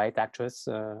white actress.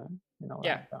 But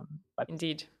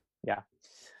indeed. Yeah,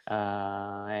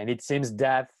 and it seems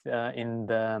that in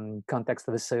the context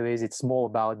of the series, it's more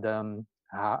about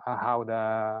how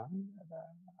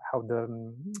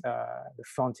the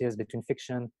frontiers between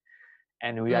fiction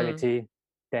and reality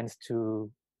tends to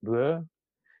blur.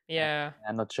 Yeah,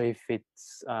 I'm not sure if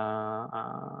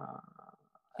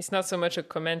it's not so much a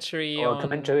commentary or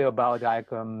commentary about like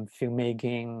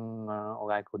filmmaking or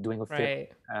like doing a film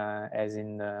as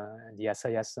in the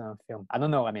Assayas film. I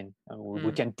don't know. I mean,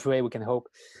 we can pray, we can hope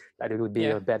that it would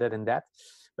be better than that.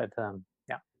 But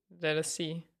yeah, let us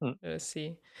see. Let us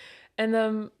see.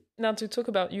 And now to talk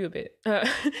about you a bit,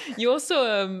 you're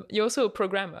also a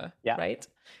programmer, right?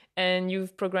 And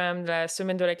you've programmed La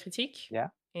Semaine de la critique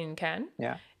in Cannes.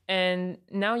 Yeah. And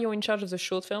now you're in charge of the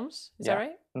short films. Is that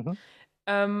right? Mm-hmm.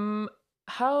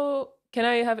 How can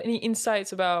I have any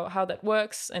insights about how that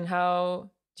works, and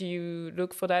how do you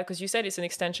look for that? Because you said it's an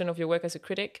extension of your work as a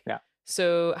critic. Yeah.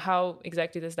 So how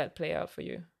exactly does that play out for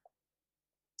you?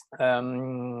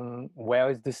 Well,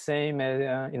 it's the same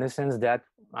in the sense that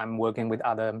I'm working with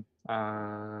other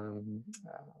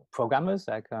programmers,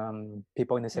 like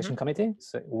people in the session committee,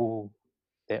 so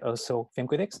they're also film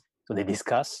critics. So they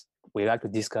discuss. We like to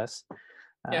discuss,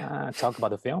 talk about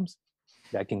the films,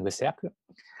 like in the circle.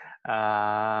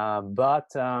 But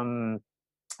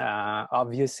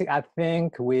Obviously, I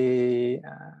think you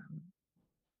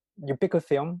pick a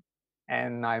film,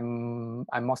 and I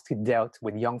mostly dealt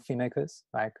with young filmmakers,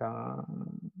 like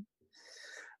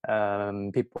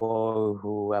people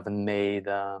who haven't made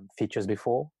features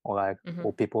before, or like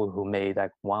or people who made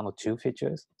like 1 or 2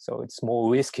 features. So it's more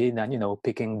risky than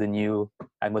picking the new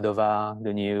Almodovar,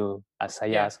 the new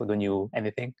Assayas, or the new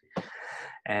anything.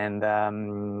 And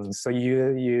so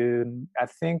I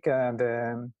think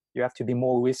you have to be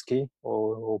more risky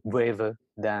or braver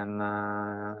than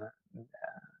a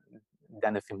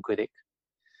film critic.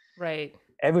 Right.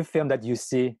 Every film that you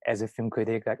see as a film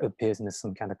critic like appears in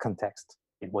some kind of context.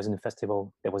 It was in a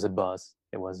festival. There was a buzz.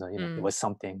 There was there was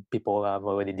something. People have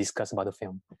already discussed about the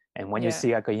film. And when you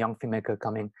see like a young filmmaker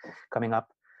coming up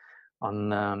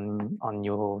on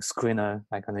your screener,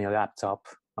 like on your laptop,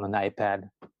 on an iPad,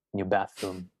 in your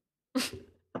bathroom,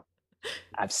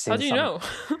 I've seen How do you know?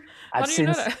 How do you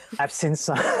know that? I've seen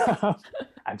some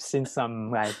I've seen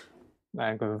some like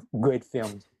great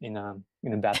films in a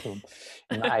bathroom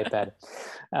in an iPad,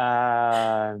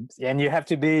 and you have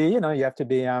to be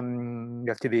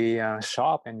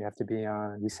sharp, and you have to be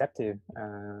receptive.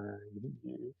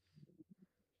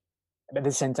 But at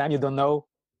the same time, you don't know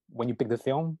when you pick the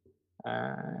film,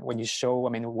 when you show. I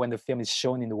mean, when the film is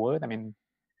shown in the world. I mean,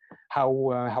 how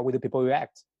will the people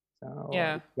react? So,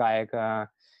 like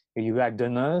you like the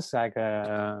nurse, like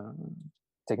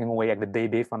taking away like the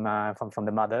baby from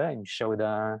the mother, and show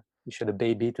the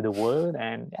baby to the world,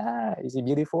 and is it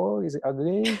beautiful? Is it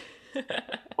ugly?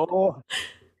 Oh,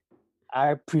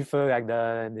 I prefer like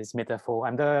this metaphor.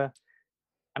 I'm the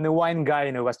wine guy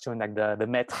in a restaurant, like the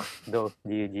maître, the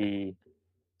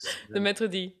maître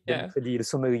d', the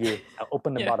sommelier. I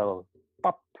open the bottle,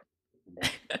 pop.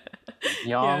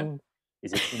 Young,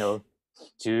 is it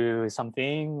to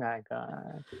something like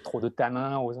trop de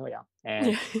tanin or so,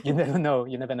 and you never know.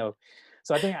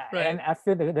 So I think and I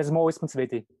feel that there's more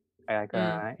responsibility like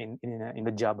in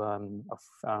the job of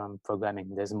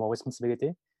programming. There's more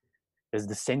responsibility. There's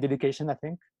the same dedication, I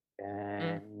think,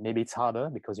 and maybe it's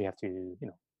harder because you have to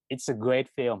it's a great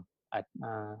film. I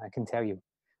can tell you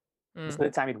most of the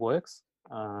time it works,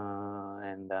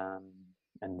 and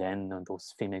then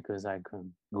those filmmakers like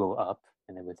grow up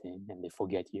and everything, and they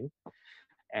forget you,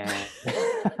 and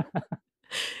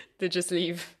they just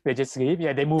leave.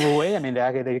 Yeah, they move away. I mean,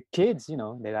 they're kids,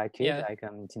 they're like kids, like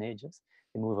teenagers.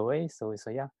 They move away. So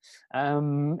yeah,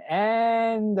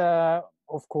 and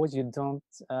of course you don't.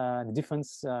 The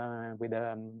difference with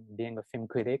being a film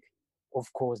critic,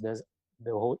 of course, there's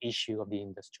the whole issue of the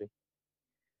industry.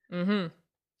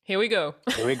 Here we go.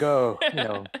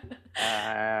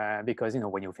 Because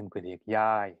when you're a film critic,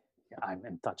 I'm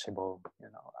untouchable.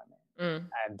 I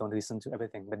don't listen to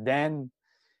everything. But then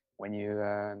when you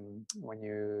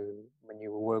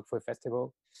work for a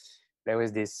festival, there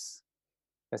is this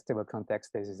festival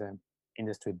context. There is an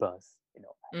industry buzz.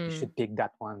 You should pick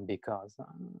that one because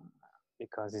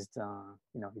it's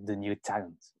the new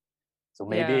talent. So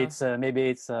maybe it's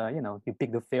you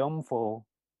pick the film for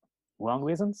wrong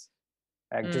reasons.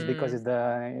 Like just because it's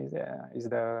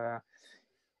the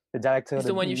director, it's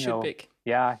the one you should pick.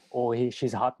 Yeah, or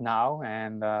she's hot now,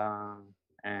 and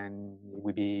it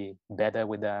would be better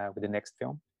with the next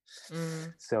film.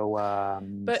 So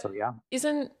yeah.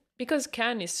 Isn't because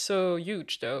Cannes is so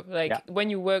huge though? Like when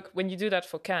you do that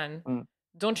for Cannes,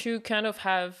 don't you kind of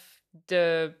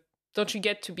don't you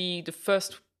get to be the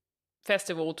first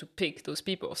festival to pick those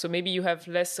people? So maybe you have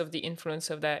less of the influence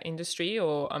of that industry,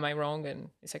 or am I wrong and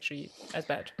it's actually as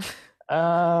bad?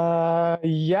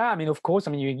 Yeah, I mean, of course,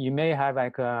 I mean, you may have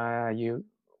like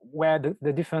where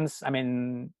the difference, I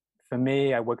mean, for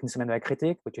me, I work in Semaine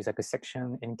critic, which is like a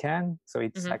section in Cannes. So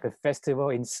it's like a festival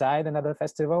inside another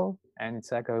festival, and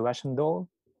it's like a Russian doll.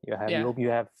 You have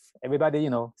everybody,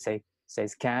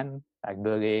 says Cannes, like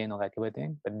Berlin or like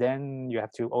everything, but then you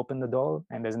have to open the door,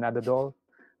 and there's another door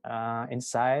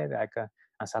inside, like un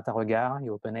certain regard.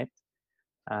 You open it,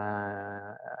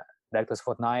 Director's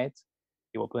Fortnight.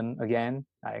 You open again,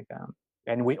 like,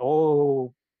 and of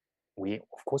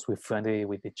course we're friendly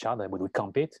with each other, but we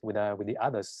compete with the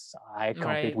others. I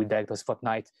compete with Director's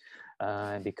Fortnight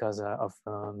because of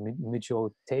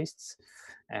mutual tastes,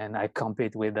 and I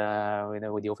compete with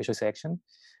the official selection.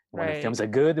 When the films are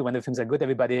good,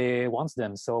 everybody wants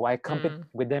them. So I compete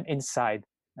with them inside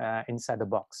the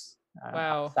box.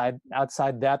 Wow.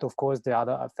 Outside that, of course, the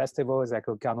other festivals like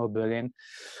Locarno, Berlin,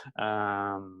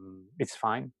 it's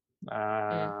fine.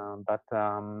 But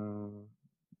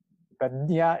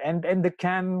yeah, and the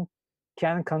Cannes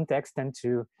context tend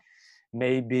to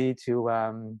maybe it's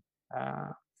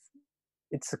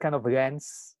a kind of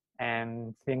lens,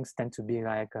 and things tend to be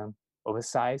like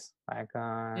oversized,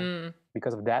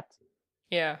 because of that.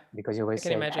 Yeah, Because you always I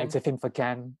can say imagine. it's a film for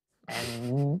Cannes,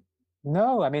 and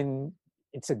no, I mean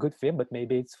it's a good film, but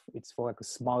maybe it's for like a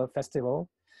smaller festival,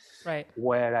 right?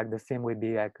 Where like the film will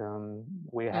be like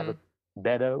we have a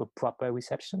better, a proper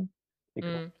reception.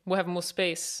 Because we'll have more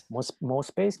space. More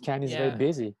space. Cannes is very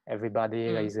busy. Everybody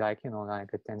is like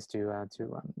tends to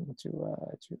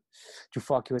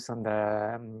focus on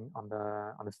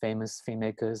the famous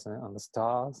filmmakers, on the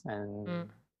stars, and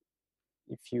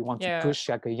if you want to push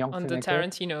like a young on filmmaker, the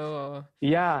Tarantino, or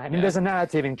I mean there's a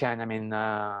narrative in Cannes. I mean,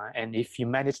 and if you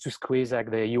manage to squeeze like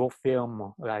your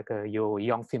film, like your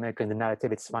young filmmaker in the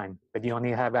narrative, it's fine. But you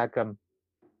only have like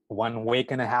 1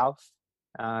 week and a half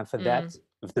for that,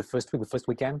 the first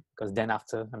weekend, because then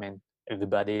after, I mean,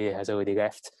 everybody has already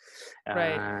left.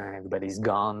 right? Everybody's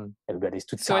gone. Everybody's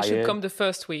too So tired. I should come the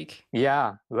first week.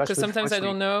 Yeah, because sometimes I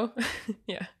don't know.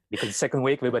 Yeah. Because the second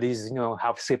week everybody's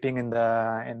half sleeping in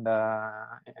the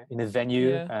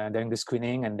venue during the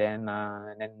screening, and then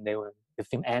the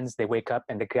film ends. They wake up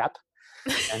and they clap.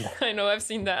 And I know, I've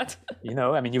seen that.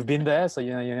 I mean, you've been there, so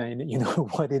you know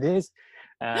what it is.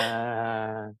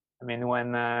 I mean,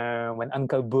 when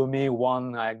Uncle Boomy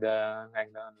won like the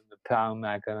Palm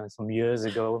some years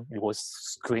ago, it was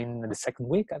screened the second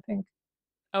week, I think.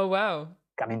 Oh wow!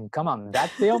 I mean, come on, that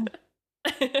film.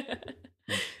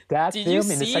 That Did film you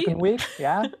in the second week,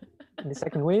 in the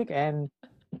second week, and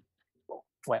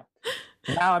well,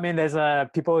 now I mean, there's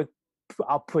people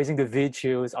are praising the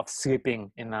virtues of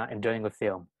sleeping in during a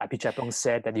film. Maggie Cheung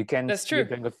said that you can sleep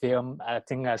during a film. I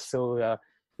think I saw.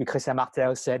 Lucretia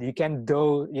Martel said you can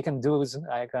do like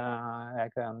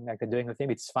doing a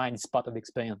film. It's fine. It's part of the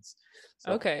experience.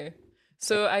 So, okay.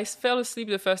 So I fell asleep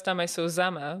the first time I saw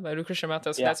Zama by Lucretia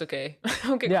Martel. So that's okay.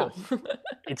 Okay, cool.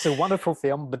 It's a wonderful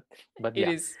film, but it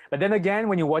is. But then again,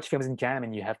 when you watch films in Cannes, I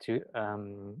mean, you have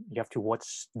to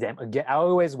watch them again. I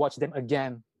always watch them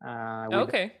again.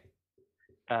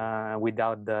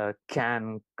 Without the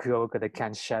Cannes cloak or the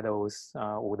Cannes shadows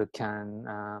or the Cannes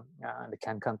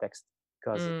context.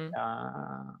 Because a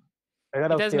lot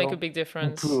it of does make a big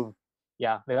difference. Improve.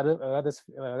 Yeah, a lot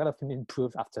of film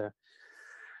improve after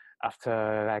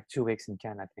like 2 weeks in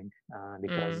Cannes, I think,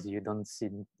 because you don't see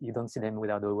them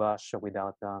without a rush or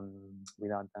without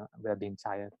being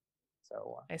tired.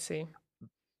 So I see.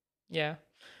 Yeah,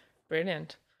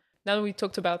 brilliant. Now that we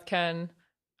talked about Cannes,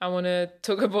 I want to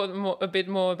talk a bit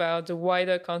more about the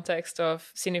wider context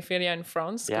of cinephilia in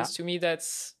France, because to me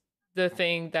that's the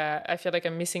thing that I feel like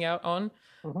I'm missing out on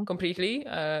completely.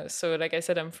 So like I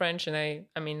said, I'm French and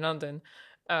I'm in London,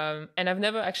 and I've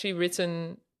never actually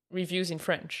written reviews in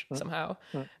French somehow.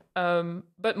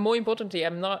 But more importantly,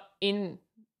 I'm not in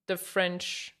the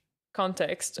French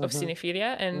context of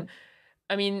cinephilia. And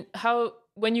I mean,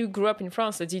 when you grew up in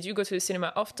France, did you go to the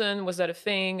cinema often? Was that a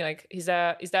thing? Like, is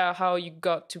that how you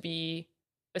got to be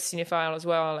a cinephile as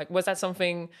well? Like, was that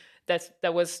something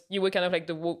that was, you were kind of like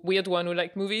the weird one who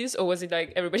liked movies, or was it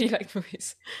like everybody liked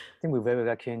movies? I think we're very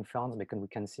lucky in France because we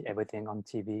can see everything on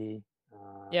TV.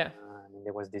 I mean,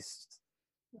 there was this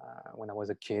when I was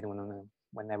a kid,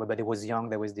 when everybody was young,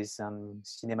 there was this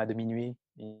Cinéma de Minuit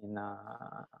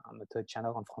on the third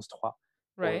channel on France 3.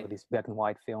 Right. These black and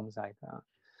white films like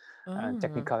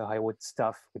technical Hollywood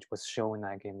stuff, which was shown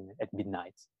like at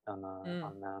midnight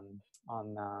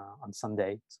on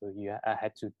Sunday. So I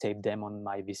had to tape them on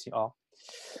my VCR.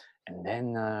 And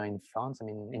then in France, I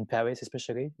mean, in Paris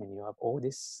especially, I mean, you have all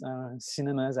these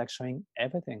cinemas like showing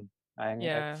everything,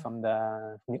 from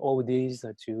the oldies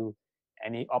to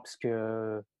any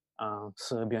obscure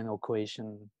Serbian or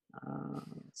Croatian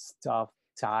stuff,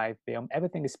 Thai film.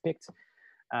 Everything is picked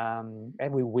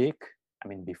every week. I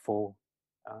mean, before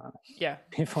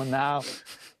now,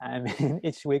 I mean,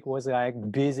 each week was like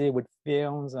busy with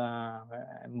films.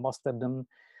 Most of them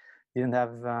didn't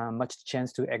have much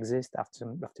chance to exist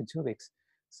after 2 weeks.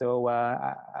 So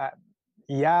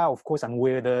of course, I'm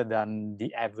weirder than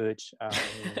the average.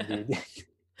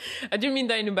 I didn't mean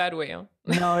that in a bad way. Huh?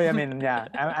 No, I mean,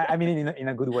 I mean in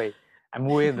a good way. I'm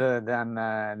weirder than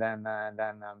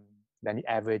the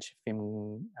average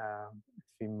film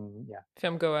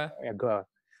goer.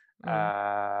 And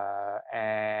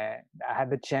I had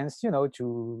the chance, to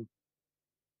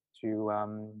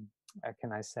how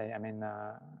can I say? I mean,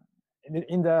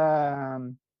 in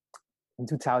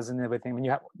 2000 and everything, when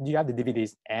you have the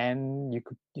DVDs and you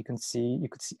could see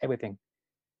everything,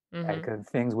 like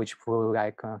things which were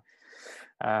like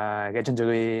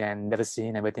legendary and never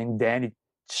seen everything. Then it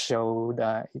showed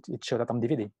up on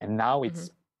DVD, and now it's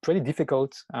pretty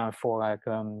difficult for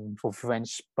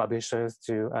French publishers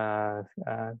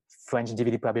French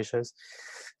DVD publishers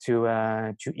to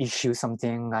issue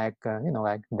something like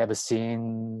Never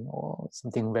Seen or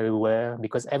something very rare,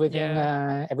 because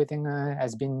everything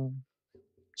has been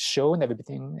shown,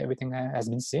 everything has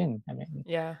been seen. I mean,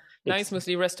 now it's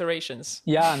mostly restorations.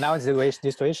 Now it's the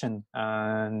restoration.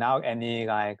 Now any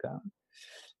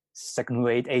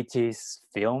second-rate 80s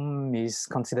film is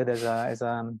considered as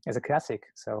a classic.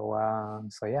 So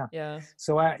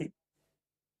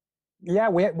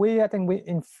we I think we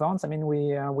in France, I mean,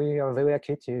 we are very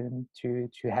lucky to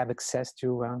have access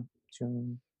to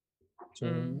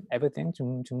everything,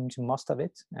 to most of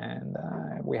it, and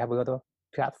we have a lot of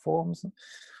platforms,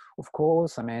 of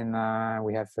course. I mean,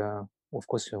 we have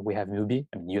Mubi.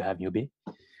 I mean, you have Mubi.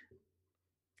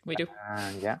 We do.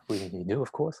 We do,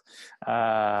 of course.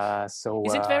 So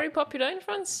is it very popular in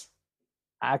France?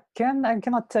 I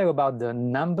cannot tell about the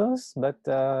numbers, but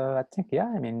I think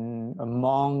I mean,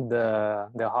 among the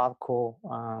hardcore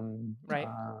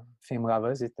film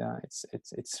lovers,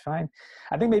 it's fine.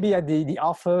 I think maybe the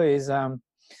offer is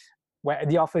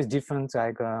the offer is different,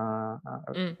 like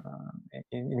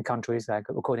in countries, like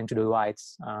according to the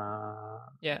rights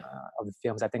of the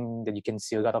films. I think that you can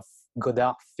see a lot of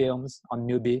Godard films on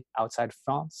Mubi outside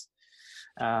France.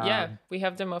 We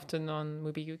have them often on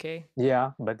Mubi UK.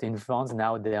 Yeah, but in France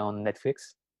now they're on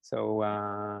Netflix. So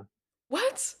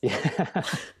what? Yeah.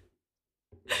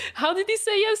 How did he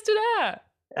say yes to that?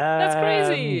 That's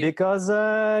crazy. Because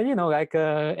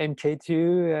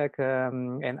MK2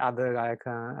 and other other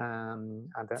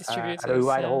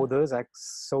right holders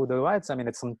sold the rights. I mean,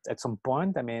 at some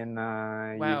point, I mean,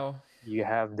 you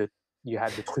have the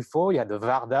Truffaut, you had the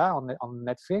Varda on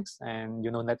Netflix, and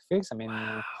Netflix. I mean,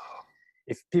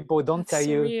 if people don't tell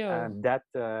you that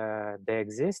they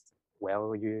exist,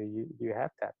 well, you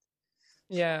have that.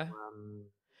 Yeah.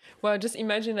 Well, just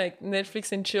imagine like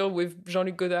Netflix and chill with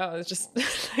Jean-Luc Godard. It's just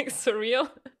like surreal.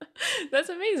 That's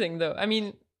amazing, though. I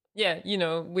mean,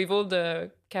 with all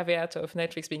the caveat of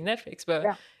Netflix being Netflix,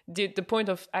 but the point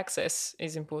of access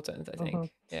is important, I think.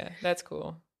 Mm-hmm. Yeah, that's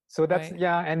cool. So that's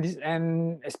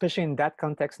and especially in that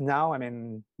context now, I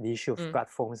mean, the issue of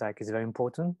platforms is very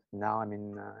important now. I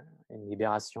mean, in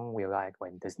Libération, we're like,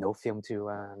 when there's no film to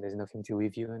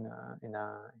review in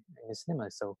a cinema,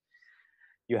 so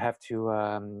you have to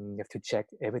check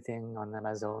everything on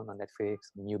Amazon, on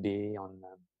Netflix, on Mubi, on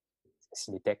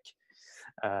Cinetech,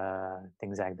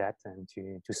 things like that, and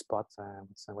to spot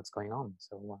what's going on.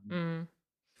 So,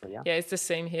 it's the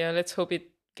same here. Let's hope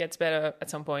it gets better at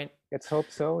some point. Let's hope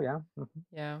so. Yeah. Mm-hmm.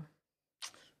 Yeah.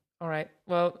 All right.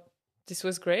 Well, this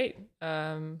was great.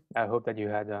 I hope that you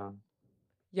had.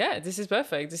 This is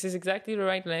perfect. This is exactly the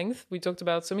right length. We talked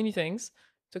about so many things.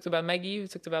 We talked about Maggie. We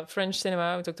talked about French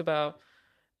cinema. We talked about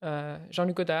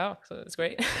Jean-Luc Godard, so that's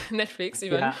great. Netflix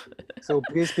even. Yeah. So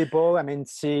please, people, I mean,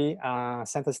 see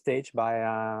Center Stage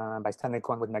by Stanley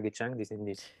Kwong with Maggie Cheung. This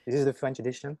is the French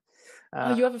edition.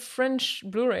 You have a French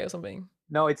Blu-ray or something?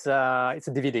 No, it's a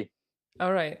DVD.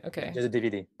 All right. Okay. Just a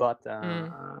DVD, but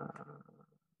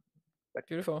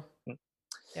beautiful.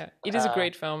 Yeah, it is a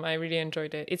great film. I really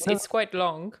enjoyed it. It's quite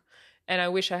long, and I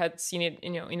wish I had seen it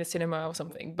in a cinema or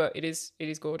something. But it is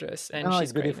gorgeous, and she's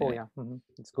it's beautiful. Great, yeah, mm-hmm.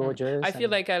 It's gorgeous. I feel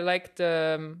like I liked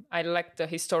the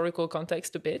historical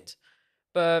context a bit,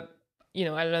 but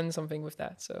I learned something with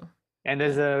that. So and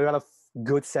there's a lot of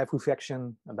good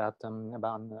self-reflection about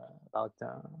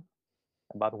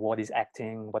what is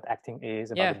acting, what acting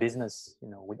is, about the business,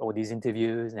 with all these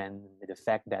interviews and the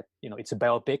fact that, it's a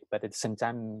biopic, but at the same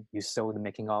time, you saw the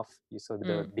making of, you saw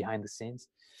the behind the scenes.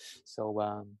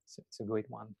 So it's a great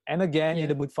one. And again, In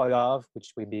the Mood for Love,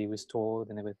 which will be restored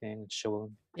and everything,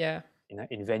 shown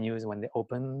in venues when they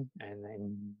open and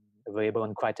available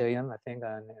on Criterion, I think,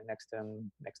 next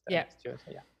year. So,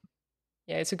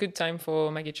 yeah, it's a good time for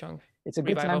Maggie Cheung. It's a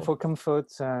good time for comfort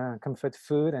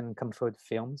food and comfort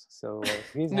films. So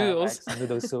please noodles, have some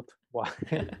noodle soup.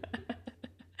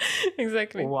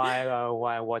 Exactly.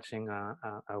 While watching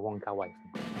a Wong Kar-wai.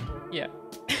 Yeah.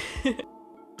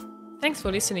 Thanks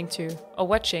for listening to or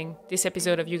watching this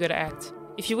episode of You Gotta Act.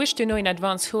 If you wish to know in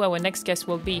advance who our next guest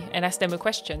will be and ask them a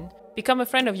question, become a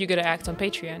friend of You Gotta Act on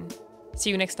Patreon. See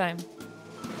you next time.